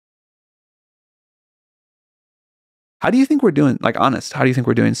How do you think we're doing? Like, honest, how do you think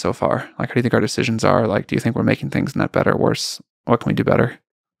we're doing so far? Like, how do you think our decisions are? Like, do you think we're making things net better, worse? What can we do better?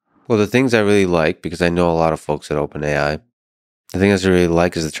 Well, the things I really like, because I know a lot of folks at OpenAI, the thing I really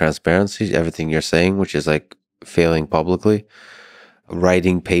like is the transparency, everything you're saying, which is like failing publicly,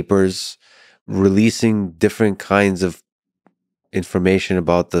 writing papers, releasing different kinds of information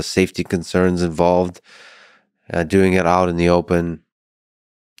about the safety concerns involved, doing it out in the open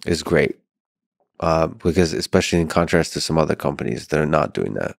is great. Because especially in contrast to some other companies that are not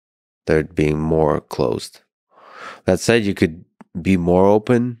doing that, they're being more closed. That said, you could be more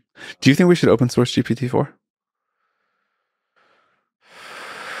open. Do you think we should open source GPT-4?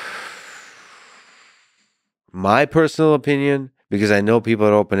 My personal opinion, because I know people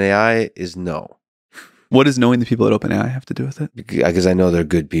at OpenAI, is no. What does knowing the people at OpenAI have to do with it? Because I know they're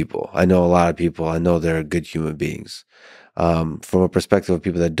good people. I know a lot of people. I know they're good human beings. From a perspective of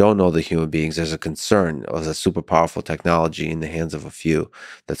people that don't know the human beings, there's a concern of a super powerful technology in the hands of a few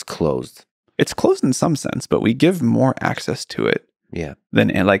that's closed. It's closed in some sense, but we give more access to it. Yeah.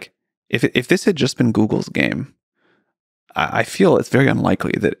 And like, if this had just been Google's game, I feel it's very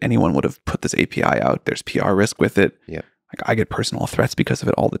unlikely that anyone would have put this API out. There's PR risk with it. Yeah. Like, I get personal threats because of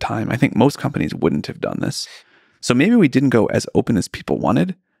it all the time. I think most companies wouldn't have done this. So maybe we didn't go as open as people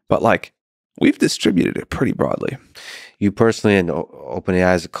wanted, but like, we've distributed it pretty broadly. You personally and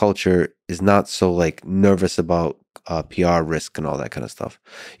OpenAI as a culture is not so like nervous about PR risk and all that kind of stuff.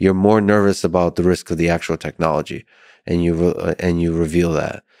 You're more nervous about the risk of the actual technology, and you reveal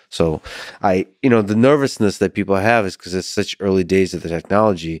that. So the nervousness that people have is because it's such early days of the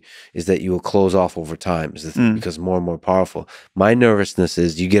technology, is that you will close off over time because more and more powerful. My nervousness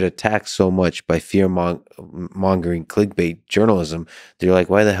is you get attacked so much by fear-mongering clickbait journalism that you're like,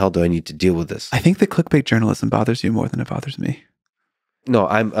 why the hell do I need to deal with this? I think the clickbait journalism bothers you more than it bothers me. No,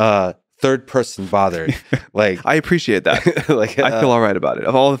 I'm third person bothered. Like, I appreciate that. Like, I feel all right about it.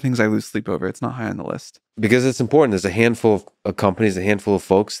 Of all the things I lose sleep over, it's not high on the list. Because it's important. There's a handful of companies, a handful of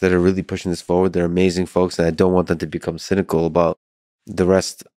folks that are really pushing this forward. They're amazing folks, and I don't want them to become cynical about the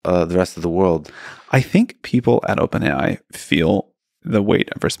rest of the world. I think people at OpenAI feel the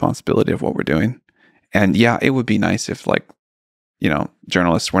weight of responsibility of what we're doing. And yeah, it would be nice if, like,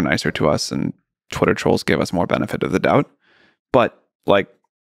 journalists were nicer to us and Twitter trolls gave us more benefit of the doubt. But like,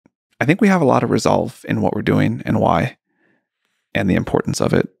 I think we have a lot of resolve in what we're doing and why, and the importance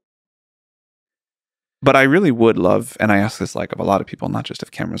of it. But I really would love, and I ask this like of a lot of people, not just if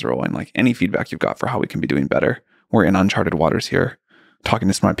cameras are rolling, like any feedback you've got for how we can be doing better. We're in uncharted waters here. Talking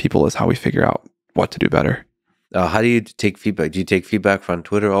to smart people is how we figure out what to do better. How do you take feedback? Do you take feedback from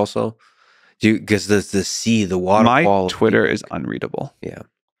Twitter also? Because there's the waterfall. My Twitter is unreadable. Yeah.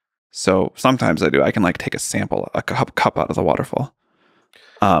 So sometimes I do. I can like take a sample, a cup out of the waterfall.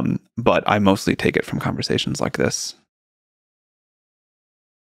 But I mostly take it from conversations like this.